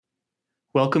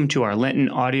Welcome to our Lenten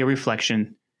audio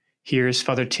reflection. Here's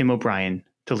Father Tim O'Brien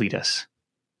to lead us.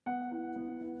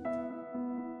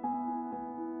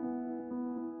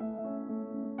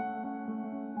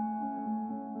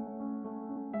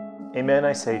 Amen,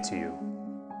 I say to you,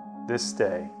 this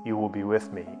day you will be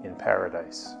with me in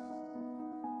paradise.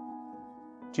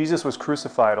 Jesus was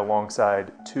crucified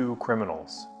alongside two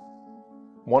criminals.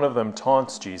 One of them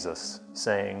taunts Jesus,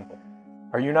 saying,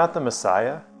 "Are you not the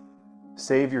Messiah?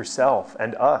 Save yourself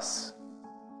and us.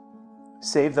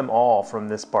 Save them all from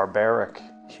this barbaric,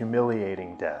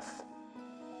 humiliating death."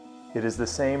 It is the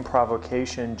same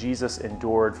provocation Jesus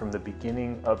endured from the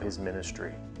beginning of his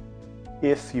ministry.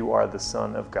 If you are the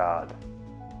Son of God,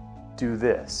 do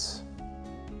this,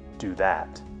 do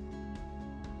that.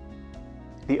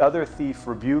 The other thief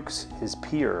rebukes his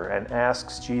peer and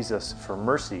asks Jesus for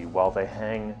mercy while they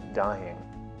hang dying.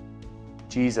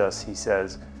 "Jesus," he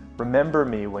says, "remember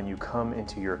me when you come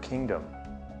into your kingdom."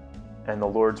 And the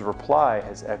Lord's reply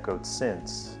has echoed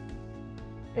since.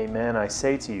 "Amen, I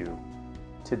say to you,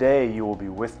 today you will be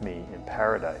with me in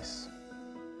paradise."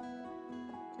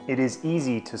 It is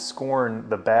easy to scorn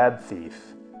the bad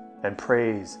thief and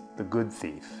praise the good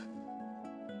thief.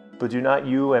 But do not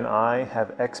you and I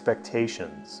have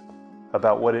expectations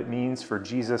about what it means for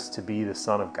Jesus to be the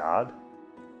Son of God?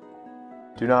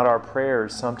 Do not our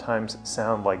prayers sometimes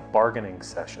sound like bargaining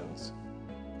sessions,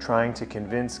 trying to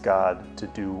convince God to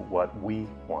do what we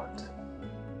want?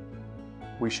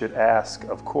 We should ask,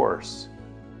 of course.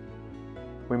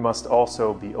 We must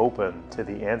also be open to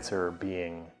the answer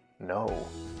being no.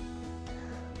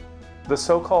 The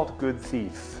so-called good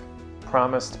thief,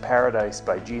 promised paradise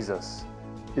by Jesus,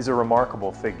 is a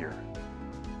remarkable figure.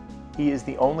 He is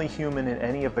the only human in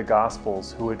any of the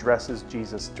Gospels who addresses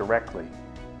Jesus directly,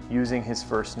 using his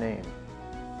first name.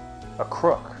 A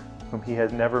crook, whom he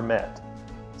has never met,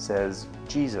 says,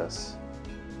 "Jesus,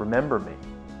 remember me."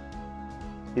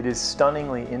 It is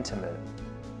stunningly intimate,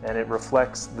 and it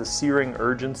reflects the searing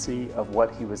urgency of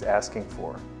what he was asking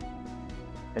for.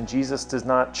 And Jesus does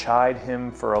not chide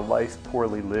him for a life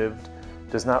poorly lived,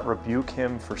 does not rebuke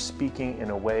him for speaking in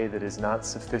a way that is not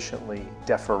sufficiently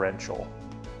deferential.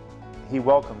 He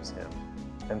welcomes him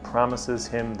and promises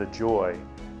him the joy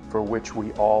for which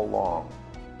we all long.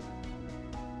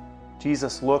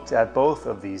 Jesus looked at both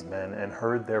of these men and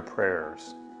heard their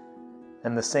prayers.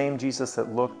 And the same Jesus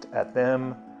that looked at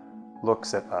them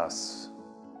looks at us.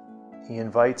 He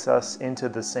invites us into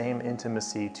the same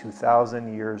intimacy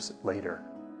 2,000 years later.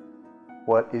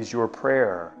 What is your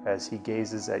prayer as he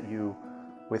gazes at you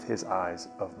with his eyes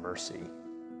of mercy?